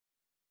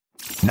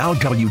Now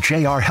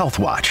WJR Health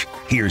Watch.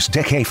 Here's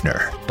Dick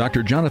Hafner.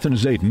 Dr. Jonathan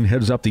Zayden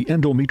heads up the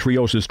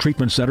Endometriosis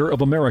Treatment Center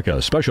of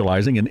America,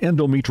 specializing in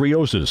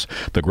endometriosis,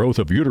 the growth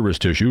of uterus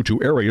tissue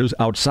to areas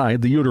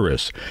outside the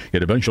uterus.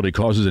 It eventually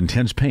causes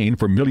intense pain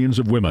for millions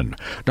of women.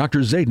 Dr.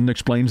 Zayden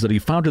explains that he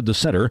founded the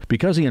center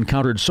because he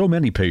encountered so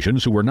many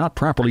patients who were not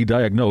properly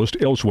diagnosed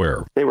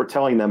elsewhere. They were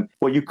telling them,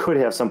 well, you could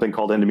have something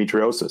called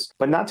endometriosis,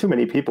 but not too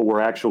many people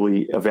were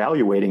actually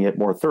evaluating it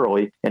more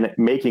thoroughly and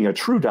making a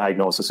true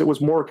diagnosis. It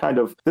was more kind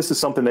of, this is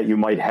something that you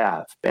might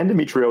have.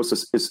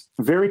 Endometriosis is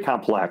very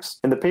complex,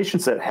 and the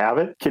patients that have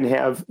it can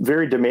have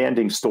very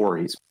demanding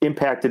stories,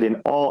 impacted in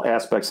all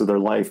aspects of their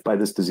life by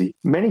this disease.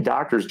 Many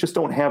doctors just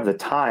don't have the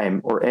time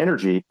or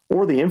energy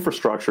or the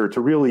infrastructure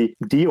to really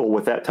deal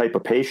with that type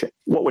of patient.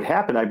 What would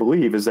happen, I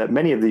believe, is that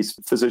many of these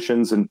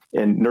physicians and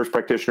nurse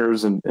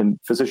practitioners and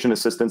physician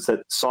assistants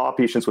that saw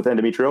patients with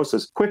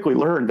endometriosis quickly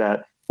learned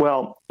that,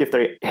 well, if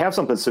they have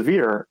something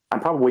severe, I'm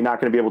probably not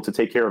going to be able to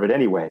take care of it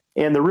anyway.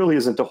 And there really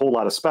isn't a whole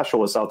lot of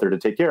specialists out there to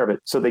take care of it.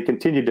 So they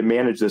continue to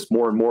manage this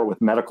more and more with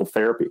medical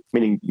therapy,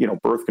 meaning,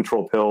 birth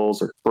control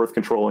pills or birth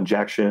control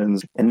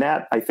injections. And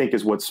that, I think,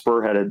 is what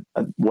spearheaded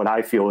what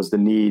I feel is the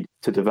need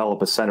to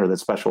develop a center that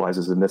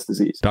specializes in this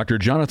disease. Dr.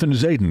 Jonathan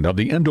Zayden of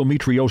the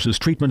Endometriosis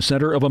Treatment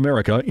Center of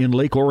America in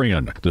Lake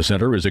Orion. The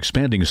center is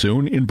expanding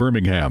soon in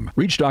Birmingham.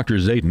 Reach Dr.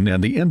 Zayden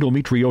and the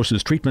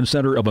Endometriosis Treatment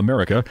Center of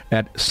America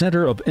at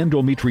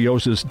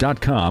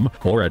centeroFendometriosis.com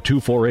or at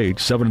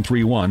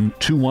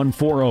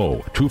 248-731-2140.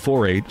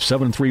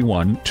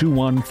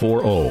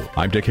 248-731-2140.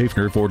 I'm Dick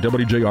Hafner for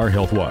WJR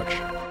Health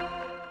Watch.